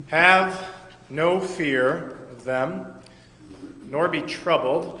Have no fear of them, nor be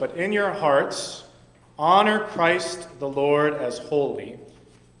troubled, but in your hearts honor Christ the Lord as holy,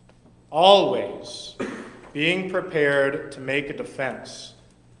 always being prepared to make a defense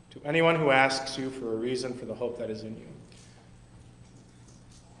to anyone who asks you for a reason for the hope that is in you.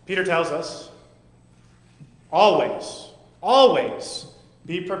 Peter tells us, always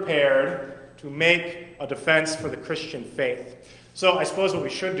be prepared to make a defense for the Christian faith. So I suppose what we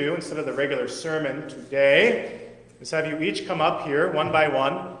should do, instead of the regular sermon today, is have you each come up here one by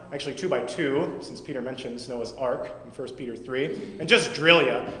one, actually two by two, since Peter mentions Noah's Ark in 1 Peter 3, and just drill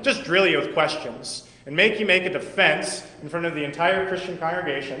you with questions, and make you make a defense in front of the entire Christian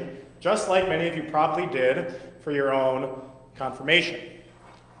congregation, just like many of you probably did for your own confirmation.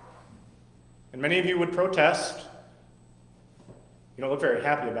 And many of you would protest. You don't look very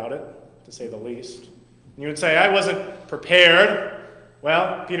happy about it, to say the least. And you would say, I wasn't prepared.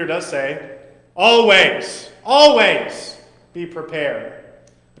 Well, Peter does say, always be prepared.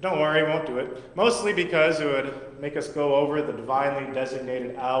 But don't worry, we won't do it. Mostly because it would make us go over the divinely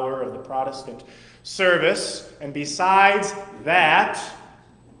designated hour of the Protestant service. And besides that,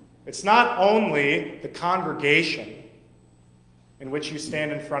 it's not only the congregation in which you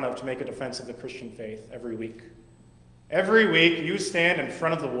stand in front of to make a defense of the Christian faith every week. Every week you stand in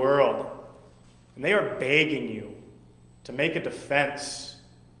front of the world, and they are begging you to make a defense.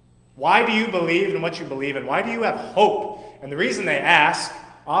 Why do you believe in what you believe in? Why do you have hope? And the reason they ask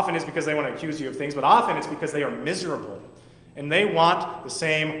often is because they want to accuse you of things, but often it's because they are miserable, and they want the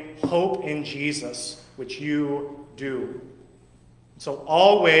same hope in Jesus which you do. So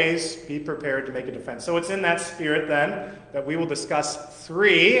always be prepared to make a defense. So it's in that spirit then that we will discuss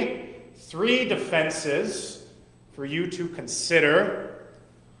three defenses for you to consider,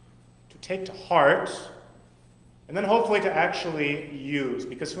 to take to heart, and then hopefully to actually use.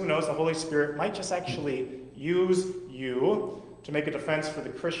 Because who knows, the Holy Spirit might just actually use you to make a defense for the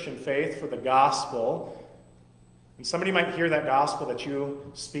Christian faith, for the gospel. And somebody might hear that gospel that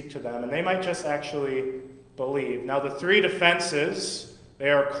you speak to them, and they might just actually believe. Now, the three defenses, they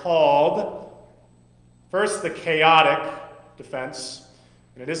are called, first, the chaotic defense,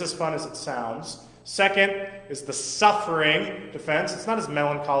 and it is as fun as it sounds. Second is the suffering defense. It's not as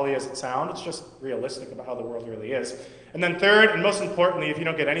melancholy as it sounds. It's just realistic about how the world really is. And then third, and most importantly, if you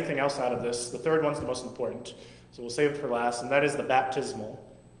don't get anything else out of this, the third one's the most important. So we'll save it for last, and that is the baptismal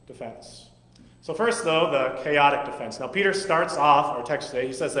defense. So first, though, the chaotic defense. Now, Peter starts off our text today.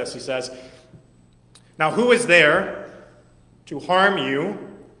 He says this. He says, now who is there to harm you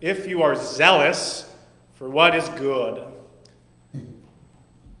if you are zealous for what is good?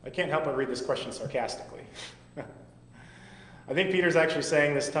 I can't help but read this question sarcastically. I think Peter's actually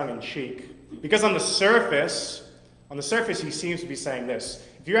saying this tongue-in-cheek. Because on the surface, he seems to be saying this.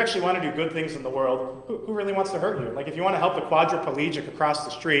 If you actually want to do good things in the world, who really wants to hurt you? Like if you want to help the quadriplegic across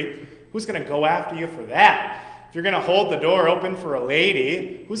the street, who's going to go after you for that? If you're going to hold the door open for a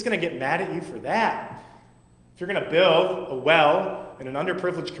lady, who's going to get mad at you for that? If you're going to build a well in an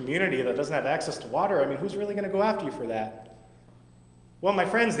underprivileged community that doesn't have access to water, who's really going to go after you for that? Well, my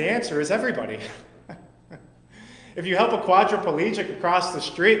friends, the answer is everybody. If you help a quadriplegic across the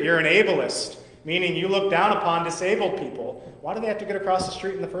street, you're an ableist, meaning you look down upon disabled people. Why do they have to get across the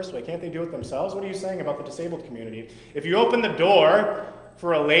street in the first way? Can't they do it themselves? What are you saying about the disabled community? If you open the door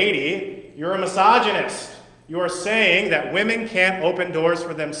for a lady, you're a misogynist. You are saying that women can't open doors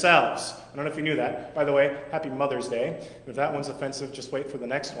for themselves. I don't know if you knew that. By the way, happy Mother's Day. If that one's offensive, just wait for the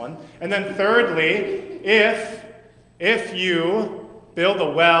next one. And then thirdly, if you build a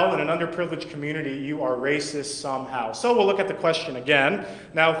well in an underprivileged community, you are racist somehow. So we'll look at the question again.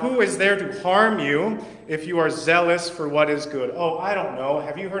 Now, who is there to harm you if you are zealous for what is good? Oh, I don't know.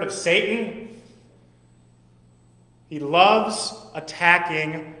 Have you heard of Satan? He loves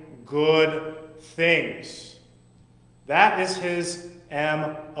attacking good things. That is his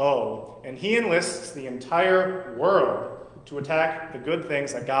M.O. And he enlists the entire world to attack the good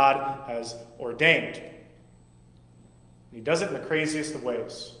things that God has ordained. He does it in the craziest of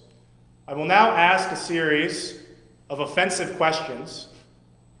ways. I will now ask a series of offensive questions.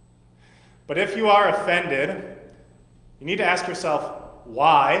 But if you are offended, you need to ask yourself,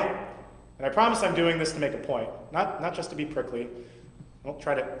 why? And I promise I'm doing this to make a point, not just to be prickly. I don't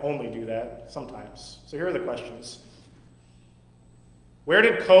try to only do that sometimes. So here are the questions. Where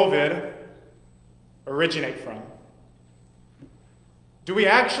did COVID originate from? Do we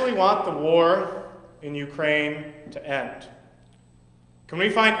actually want the war in Ukraine to end? Can we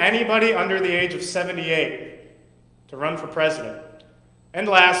find anybody under the age of 78 to run for president? And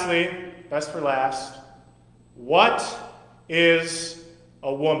lastly, best for last, what is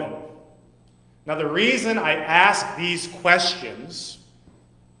a woman. Now, the reason I ask these questions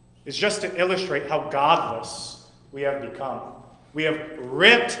is just to illustrate how godless we have become. We have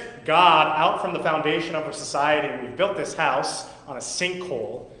ripped God out from the foundation of our society, and we've built this house on a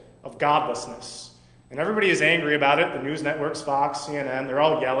sinkhole of godlessness. And everybody is angry about it. The news networks, Fox, CNN, they're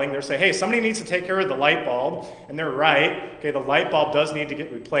all yelling. They're saying, hey, somebody needs to take care of the light bulb. And they're right. Okay, the light bulb does need to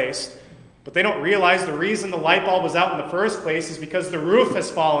get replaced. But they don't realize the reason the light bulb was out in the first place is because the roof has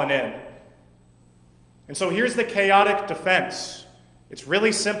fallen in. And so here's the chaotic defense. It's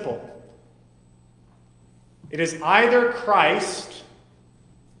really simple. It is either Christ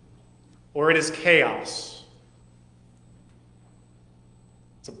or it is chaos.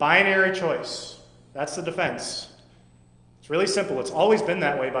 It's a binary choice. That's the defense. It's really simple. It's always been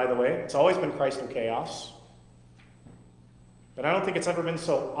that way, by the way. It's always been Christ or chaos. But I don't think it's ever been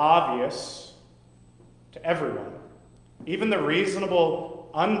so obvious to everyone. Even the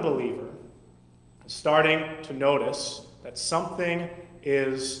reasonable unbeliever is starting to notice that something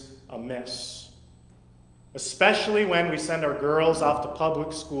is amiss. Especially when we send our girls off to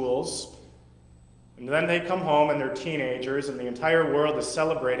public schools, and then they come home and they're teenagers, and the entire world is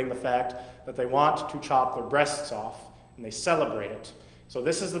celebrating the fact that they want to chop their breasts off, and they celebrate it. So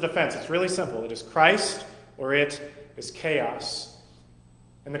this is the defense. It's really simple. It is Christ or it is chaos.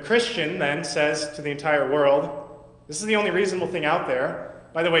 And the Christian then says to the entire world, this is the only reasonable thing out there.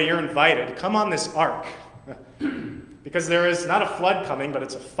 By the way, you're invited. Come on this ark. Because there is not a flood coming, but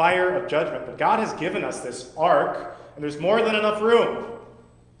it's a fire of judgment. But God has given us this ark, and there's more than enough room.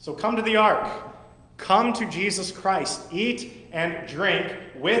 So come to the ark. Come to Jesus Christ. Eat and drink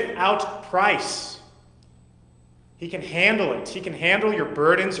without price. He can handle it. He can handle your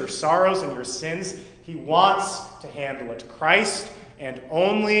burdens, your sorrows, and your sins. He wants to handle it. Christ and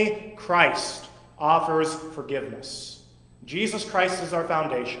only Christ offers forgiveness. Jesus Christ is our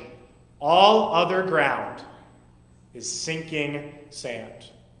foundation. All other ground is sinking sand.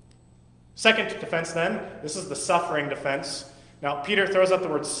 Second defense then, this is the suffering defense. Now, Peter throws out the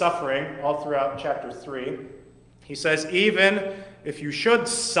word suffering all throughout chapter 3. He says, even if you should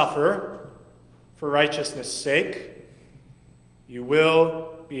suffer for righteousness' sake, you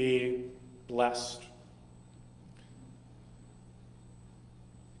will be blessed.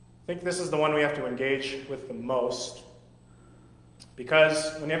 I think this is the one we have to engage with the most.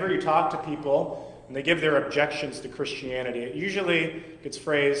 Because whenever you talk to people and they give their objections to Christianity, it usually gets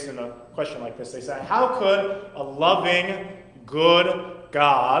phrased in a question like this. They say, how could a loving, good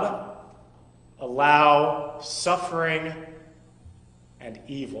God allow suffering and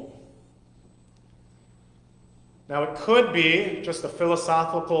evil? Now, it could be just a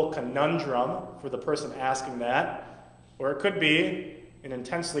philosophical conundrum for the person asking that, or it could be an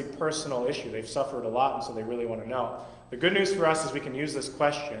intensely personal issue. They've suffered a lot, and so they really want to know. The good news for us is we can use this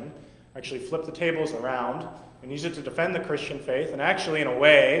question, actually flip the tables around, and use it to defend the Christian faith, and actually, in a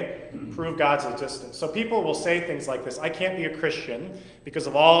way, prove God's existence. So people will say things like this: I can't be a Christian because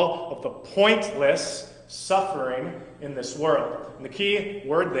of all of the pointless suffering in this world. And the key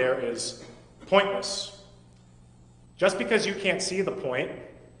word there is pointless. Just because you can't see the point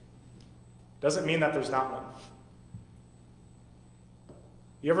doesn't mean that there's not one.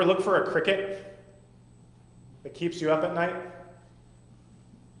 You ever look for a cricket that keeps you up at night?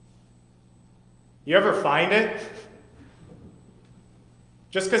 You ever find it?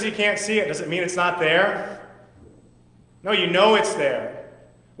 Just because you can't see it doesn't mean it's not there. No, you know it's there.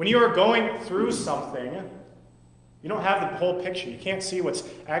 When you are going through something, you don't have the whole picture. You can't see what's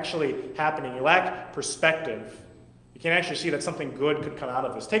actually happening. You lack perspective. You can't actually see that something good could come out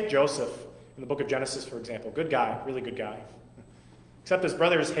of this. Take Joseph in the book of Genesis, for example. Good guy, really good guy. Except his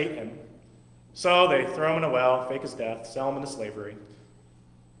brothers hate him. So they throw him in a well, fake his death, sell him into slavery.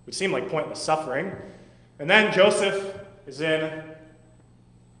 It would seem like pointless suffering. And then Joseph is in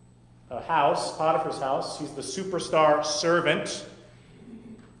a house, Potiphar's house. He's the superstar servant.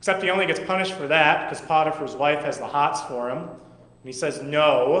 Except he only gets punished for that because Potiphar's wife has the hots for him. And he says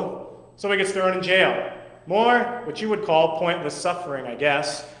no. So he gets thrown in jail. More what you would call pointless suffering, I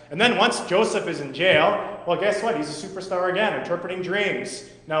guess. And then once Joseph is in jail, well, guess what? He's a superstar again, interpreting dreams.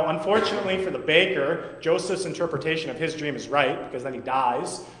 Now, unfortunately for the baker, Joseph's interpretation of his dream is right, because then he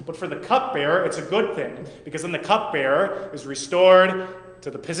dies. But for the cupbearer, it's a good thing, because then the cupbearer is restored to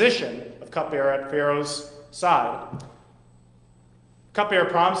the position of cupbearer at Pharaoh's side. Cupbearer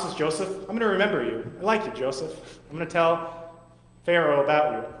promises Joseph, I'm going to remember you. I like you, Joseph. I'm going to tell Pharaoh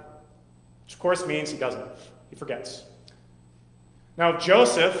about you. Which, of course, means he doesn't. He forgets. Now,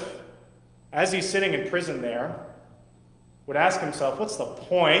 Joseph, as he's sitting in prison there, would ask himself, what's the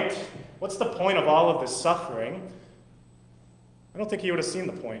point? What's the point of all of this suffering? I don't think he would have seen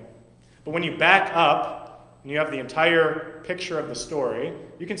the point. But when you back up and you have the entire picture of the story,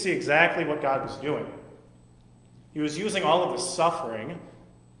 you can see exactly what God was doing. He was using all of the suffering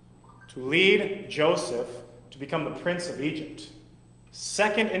to lead Joseph to become the prince of Egypt,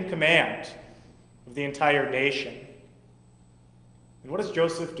 second in command of the entire nation. And what does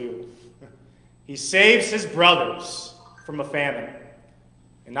Joseph do? He saves his brothers from a famine.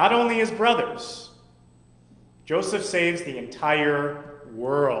 And not only his brothers, Joseph saves the entire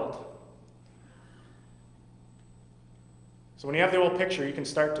world. So when you have the whole picture, you can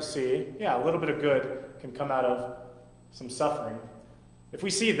start to see, a little bit of good can come out of some suffering. If we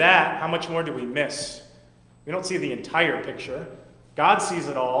see that, how much more do we miss? We don't see the entire picture. God sees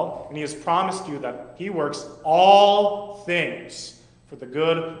it all, and he has promised you that he works all things for the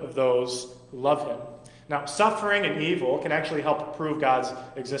good of those who love him. Now, suffering and evil can actually help prove God's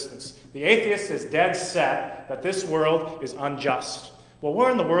existence. The atheist is dead set that this world is unjust. Well, where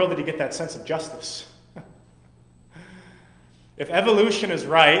in the world did he get that sense of justice? If evolution is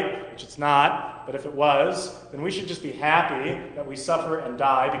right, which it's not, but if it was, then we should just be happy that we suffer and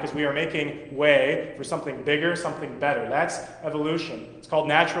die because we are making way for something bigger, something better. That's evolution. It's called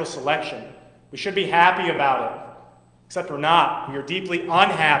natural selection. We should be happy about it, except we're not. We are deeply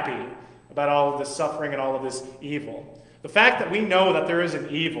unhappy about all of this suffering and all of this evil. The fact that we know that there is an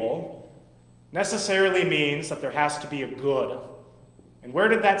evil necessarily means that there has to be a good. And where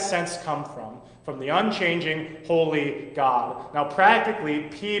did that sense come from? From the unchanging, holy God. Now, practically,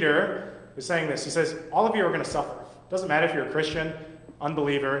 Peter is saying this. He says, all of you are going to suffer. It doesn't matter if you're a Christian,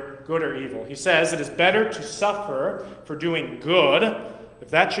 unbeliever, good or evil. He says it is better to suffer for doing good,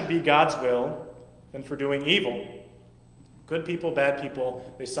 if that should be God's will, than for doing evil. Good people, bad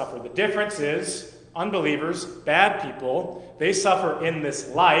people, they suffer. The difference is unbelievers, bad people, they suffer in this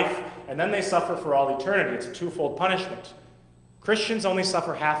life, and then they suffer for all eternity. It's a twofold punishment. Christians only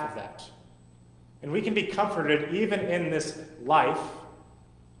suffer half of that. And we can be comforted even in this life,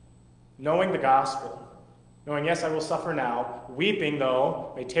 knowing the gospel, knowing, yes, I will suffer now, weeping,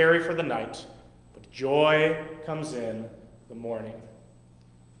 though, may tarry for the night, but joy comes in the morning.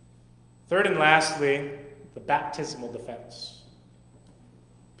 Third and lastly, the baptismal defense.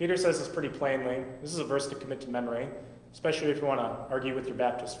 Peter says this pretty plainly. This is a verse to commit to memory, especially if you want to argue with your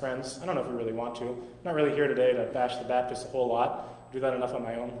Baptist friends. I don't know if you really want to. I'm not really here today to bash the Baptists a whole lot. I do that enough on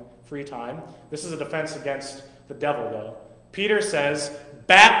my own free time. This is a defense against the devil, though. Peter says,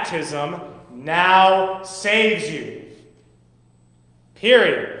 baptism now saves you.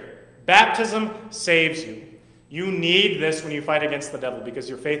 Period. Baptism saves you. You need this when you fight against the devil because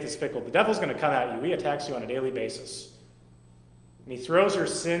your faith is fickle. The devil's going to come at you. He attacks you on a daily basis. And he throws your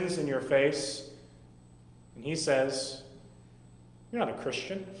sins in your face, and he says, you're not a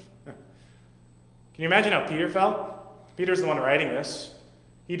Christian. Can you imagine how Peter felt? Peter's the one writing this.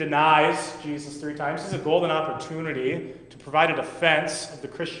 He denies Jesus 3 times. This is a golden opportunity to provide a defense of the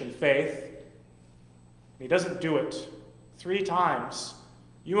Christian faith. And he doesn't do it 3 times.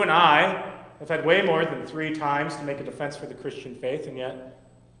 You and I have had way more than 3 times to make a defense for the Christian faith, and yet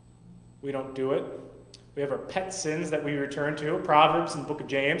we don't do it. We have our pet sins that we return to. Proverbs in the book of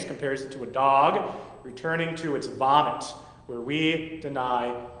James compares it to a dog returning to its vomit, where we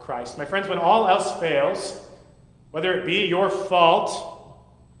deny Christ. My friends, when all else fails, whether it be your fault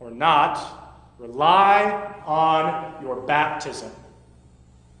or not, rely on your baptism.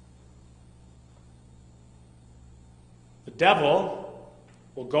 The devil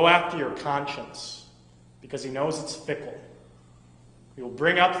will go after your conscience because he knows it's fickle. He will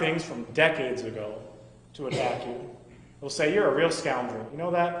bring up things from decades ago to attack you. He'll say, you're a real scoundrel. You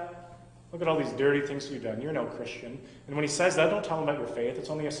know that? Look at all these dirty things you've done. You're no Christian. And when he says that, don't tell him about your faith. It's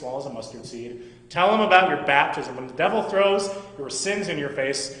only as small as a mustard seed. Tell him about your baptism. When the devil throws your sins in your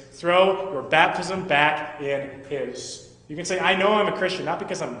face, throw your baptism back in his. You can say, I know I'm a Christian, not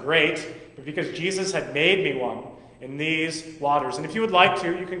because I'm great, but because Jesus had made me one in these waters. And if you would like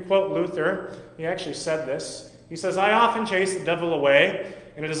to, you can quote Luther. He actually said this. He says, I often chase the devil away,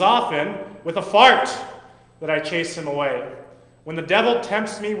 and it is often with a fart that I chase him away. When the devil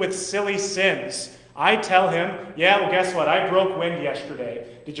tempts me with silly sins, I tell him, yeah, well, guess what? I broke wind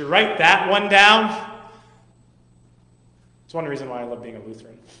yesterday. Did you write that one down? It's one reason why I love being a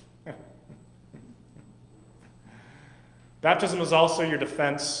Lutheran. Baptism is also your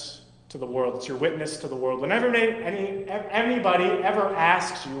defense to the world. It's your witness to the world. Whenever anybody ever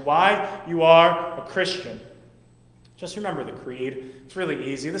asks you why you are a Christian, just remember the creed. It's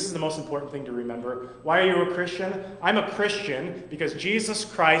really easy. This is the most important thing to remember. Why are you a Christian? I'm a Christian because Jesus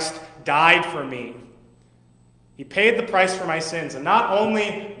Christ died for me. He paid the price for my sins, and not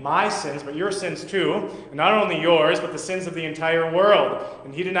only my sins, but your sins too, and not only yours, but the sins of the entire world.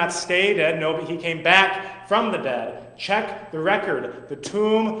 And he did not stay dead, no, but he came back from the dead. Check the record. The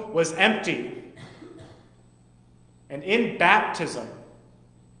tomb was empty. And in baptism,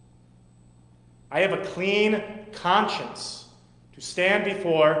 I have a clean conscience to stand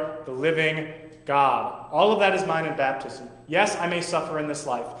before the living God. All of that is mine in baptism. Yes, I may suffer in this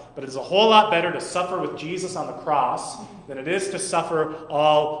life, but it is a whole lot better to suffer with Jesus on the cross than it is to suffer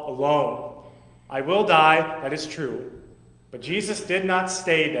all alone. I will die, that is true, but Jesus did not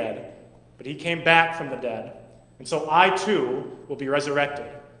stay dead, but he came back from the dead. And so I too will be resurrected.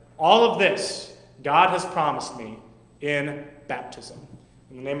 All of this God has promised me in baptism.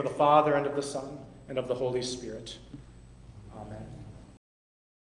 In the name of the Father, and of the Son, and of the Holy Spirit. Amen.